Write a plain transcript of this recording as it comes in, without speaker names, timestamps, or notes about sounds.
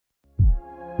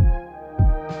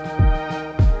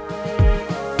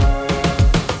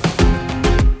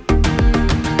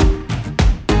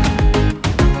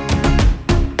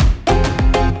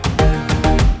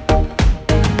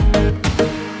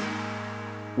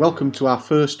Welcome to our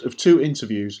first of two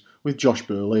interviews with Josh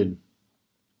Berlyne.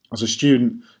 As a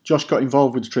student, Josh got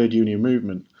involved with the trade union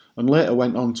movement and later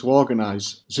went on to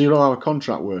organise zero-hour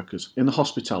contract workers in the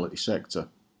hospitality sector.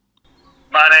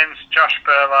 My name's Josh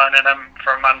Berlyne and I'm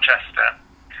from Manchester.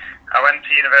 I went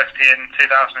to university in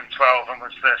 2012 and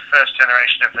was the first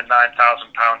generation of the £9,000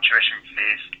 tuition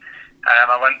fees.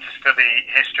 I went to study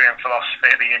history and philosophy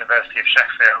at the University of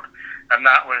Sheffield, and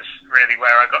that was really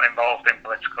where I got involved in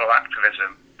political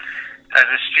activism. As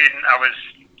a student, I was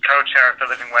co-chair of the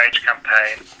Living Wage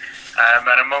campaign,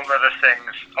 and among other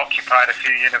things, occupied a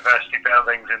few university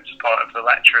buildings in support of the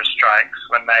lecturers' strikes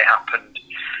when they happened.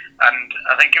 And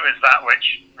I think it was that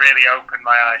which really opened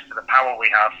my eyes to the power we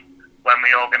have when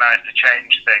we organise to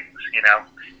change things,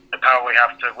 the power we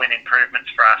have to win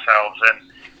improvements for ourselves. And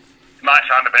it might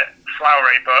sound a bit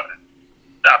flowery, but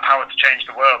that power to change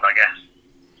the world, I guess.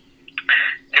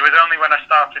 It was only when I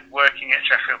started working at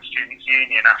Sheffield Students'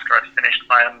 Union after I'd finished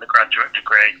my undergraduate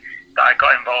degree that I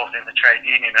got involved in the trade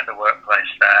union at the workplace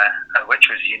there, which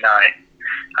was Unite,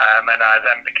 and I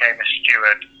then became a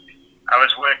steward. I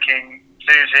was working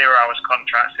 2 0-hours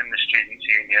contracts in the Students'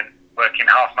 Union,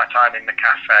 working half my time in the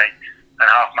cafe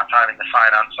and half my time in the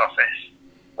finance office,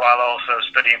 while also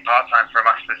studying part-time for a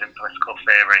master's in political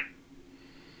theory.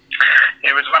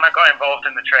 It was when I got involved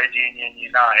in the trade union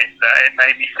Unite that it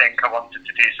made me think I wanted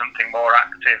to do something more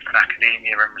active in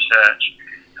academia and research,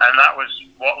 and that was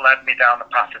what led me down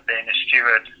the path of being a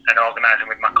steward and organising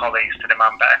with my colleagues to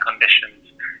demand better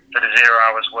conditions for the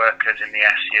zero-hours workers in the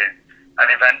SU, and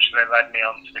eventually led me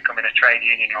on to becoming a trade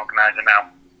union organiser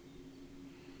now.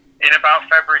 In about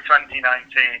February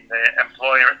 2019, the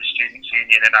employer at the Students'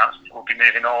 Union announced it will be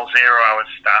moving all zero-hours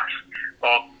staff,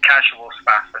 or casual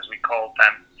staff as we called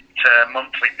them, to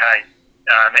monthly pay.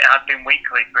 It had been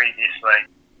weekly previously.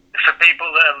 For people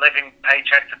that are living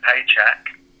paycheck to paycheck,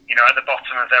 at the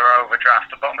bottom of their overdraft,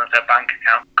 the bottom of their bank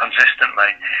account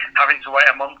consistently, having to wait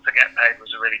a month to get paid was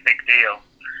a really big deal.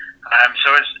 So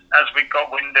as we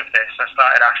got wind of this, I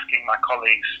started asking my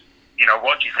colleagues,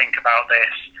 what do you think about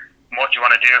this? And what do you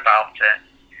want to do about it?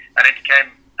 And it became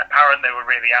apparent they were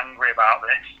really angry about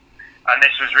this. And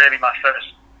this was really my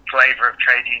first flavour of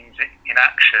trade unions in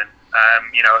action,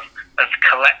 of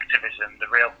collectivism, the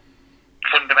real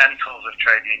fundamentals of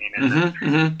trade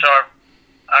unionism. So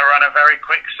I ran a very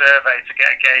quick survey to get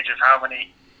a gauge of how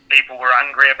many people were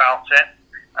angry about it.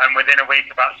 And within a week,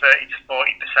 about 30 to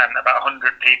 40%, about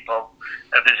 100 people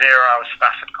of the zero-hour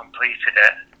staff had completed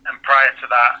it. And prior to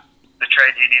that, the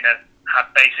trade union had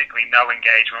basically no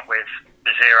engagement with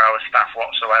the zero-hour staff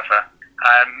whatsoever.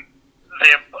 And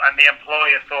the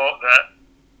employer thought that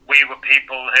we were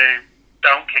people who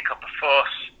don't kick up a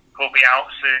fuss, who'll be out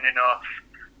soon enough.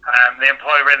 The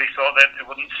employer really thought that they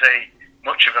wouldn't see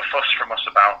much of a fuss from us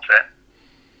about it.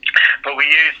 But we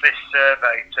used this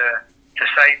survey to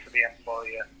say to the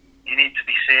employer, you need to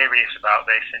be serious about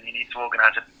this and you need to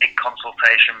organise a big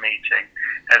consultation meeting,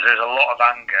 as there's a lot of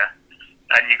anger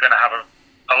and you're going to have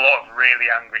a lot of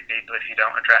really angry people if you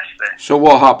don't address this. So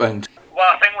what happened? Well,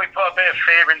 I think we put a bit of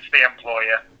fear into the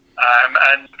employer,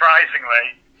 and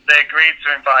surprisingly, they agreed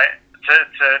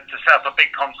to set up a big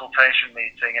consultation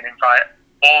meeting and invite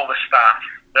all the staff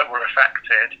that were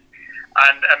affected.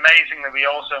 And amazingly, we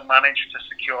also managed to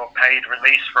secure paid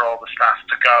release for all the staff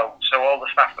to go. So all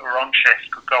the staff that were on shift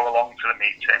could go along to the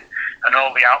meeting, and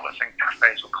all the outlets and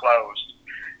cafes were closed.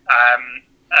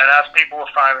 And as people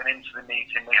were filing into the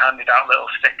meeting, we handed out little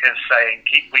stickers saying,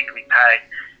 keep weekly pay.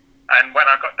 And when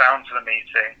I got down to the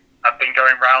meeting, I've been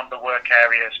going round the work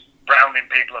areas, rounding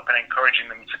people up and encouraging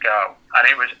them to go. And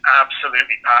it was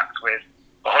absolutely packed with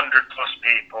 100 plus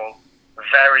people,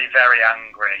 very, very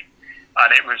angry.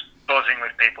 And it was buzzing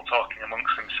with people talking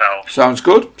amongst themselves. Sounds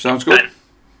good. And,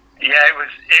 yeah, it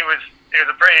was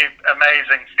a pretty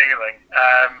amazing feeling.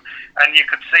 And you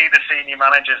could see the senior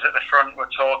managers at the front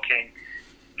were talking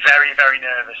very, very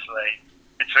nervously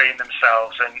between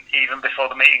themselves. And even before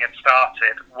the meeting had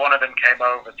started, one of them came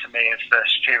over to me as the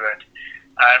steward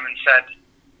and said,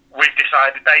 we've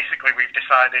decided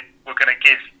we're going to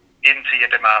give into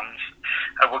your demands,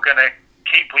 and we're going to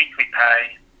keep weekly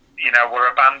pay.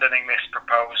 We're abandoning this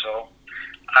proposal.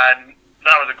 And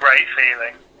that was a great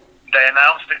feeling. They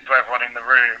announced it to everyone in the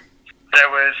room. There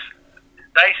was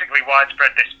basically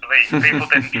widespread disbelief. People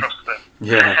didn't trust them.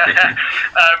 Yeah.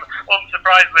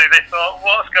 Unsurprisingly, they thought,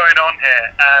 what's going on here?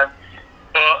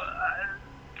 But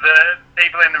the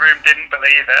people in the room didn't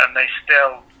believe it, and they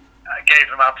still gave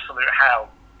them absolute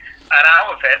hell. And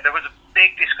out of it, there was a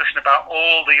big discussion about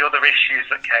all the other issues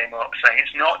that came up, saying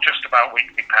it's not just about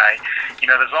weekly pay.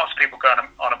 There's lots of people going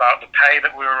on about the pay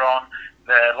that we were on,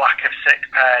 the lack of sick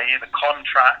pay, the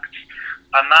contracts,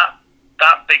 And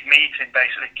that big meeting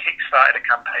basically kick-started a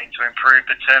campaign to improve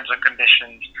the terms and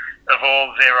conditions of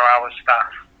all zero-hour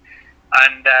staff.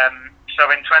 And so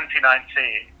in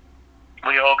 2019,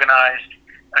 we organised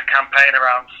a campaign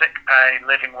around sick pay,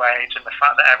 living wage, and the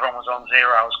fact that everyone was on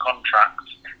zero-hours contracts,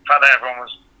 the fact that everyone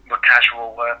were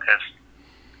casual workers.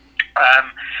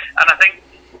 And I think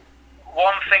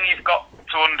one thing you've got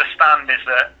to understand is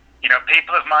that, you know,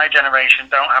 people of my generation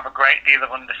don't have a great deal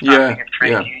of understanding of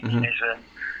trade unionism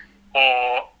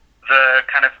or the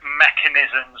kind of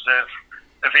mechanisms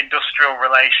of industrial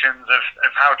relations,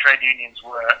 of how trade unions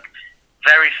work.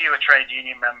 Very few are trade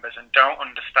union members and don't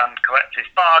understand collective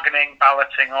bargaining,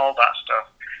 balloting, all that stuff.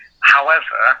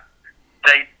 However,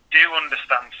 they do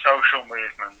understand social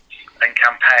movements and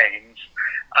campaigns,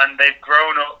 and they've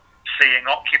grown up seeing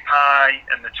Occupy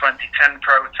and the 2010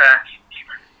 protests.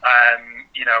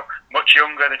 You know, much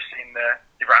younger, they've seen the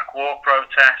Iraq War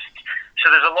protests.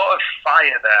 So there's a lot of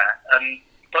fire there.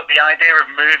 But the idea of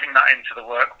moving that into the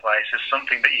workplace as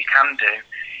something that you can do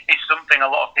is something a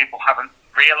lot of people haven't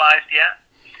realised yet.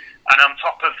 And on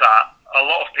top of that, a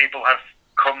lot of people have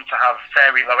come to have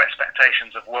very low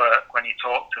expectations of work when you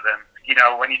talk to them. You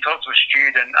know, when you talk to a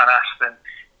student and ask them,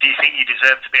 do you think you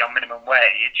deserve to be on minimum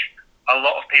wage? A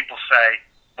lot of people say,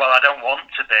 well, I don't want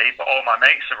to be, but all my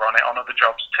mates are on it on other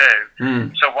jobs too.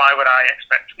 So why would I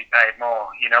expect to be paid more?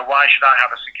 You know, why should I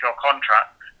have a secure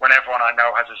contract when everyone I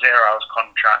know has a zero-hours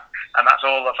contract, and that's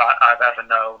all I've ever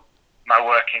known my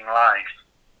working life?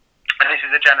 And this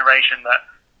is a generation that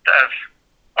have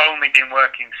only been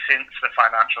working since the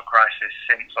financial crisis,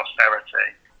 since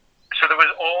austerity. So there was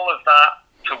all of that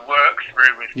to work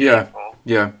through with people.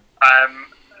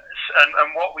 And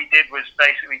what we did was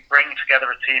basically bring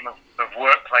together a team of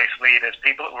workplace leaders,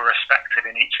 people that were respected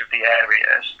in each of the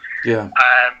areas,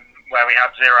 where we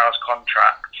had zero-hours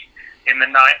contracts, in the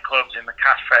nightclubs, in the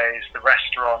cafes, the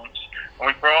restaurants. And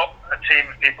we brought a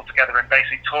team of people together and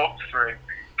basically talked through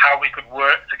how we could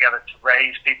work together to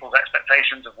raise people's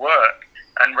expectations of work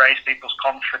and raise people's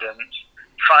confidence,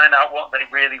 find out what they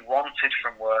really wanted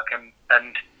from work,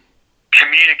 and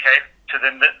communicate to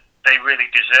them that they really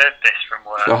deserve this from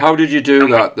work. So how did you do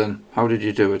that then? How did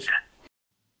you do it?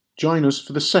 Join us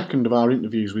for the second of our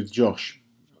interviews with Josh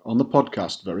on the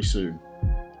podcast very soon.